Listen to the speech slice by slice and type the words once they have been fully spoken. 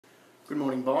Good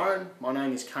morning, Byron. My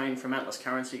name is Kane from Atlas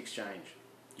Currency Exchange.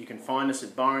 You can find us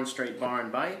at Byron Street,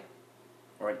 Byron Bay,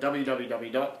 or at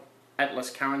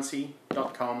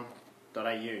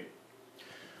www.atlascurrency.com.au.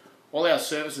 All our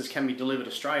services can be delivered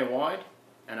Australia-wide,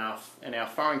 and our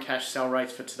foreign cash sell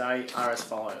rates for today are as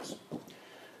follows.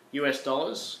 US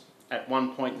dollars at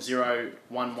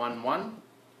 1.0111,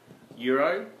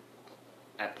 Euro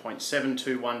at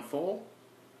 0.7214,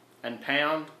 and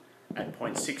Pound at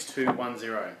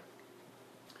 0.6210.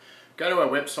 Go to our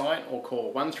website or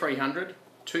call 1300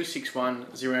 261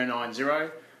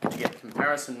 090 to get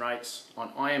comparison rates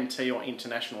on IMT or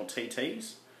international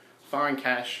TTs, foreign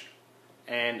cash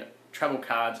and travel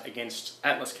cards against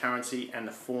Atlas Currency and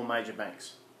the 4 major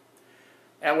banks.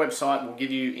 Our website will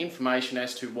give you information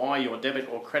as to why your debit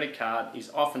or credit card is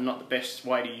often not the best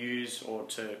way to use or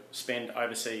to spend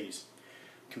overseas.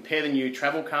 Compare the new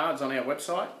travel cards on our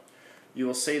website. You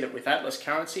will see that with Atlas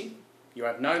Currency, you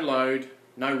have no load,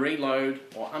 no reload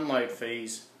or unload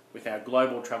fees with our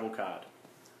global travel card.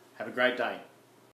 Have a great day.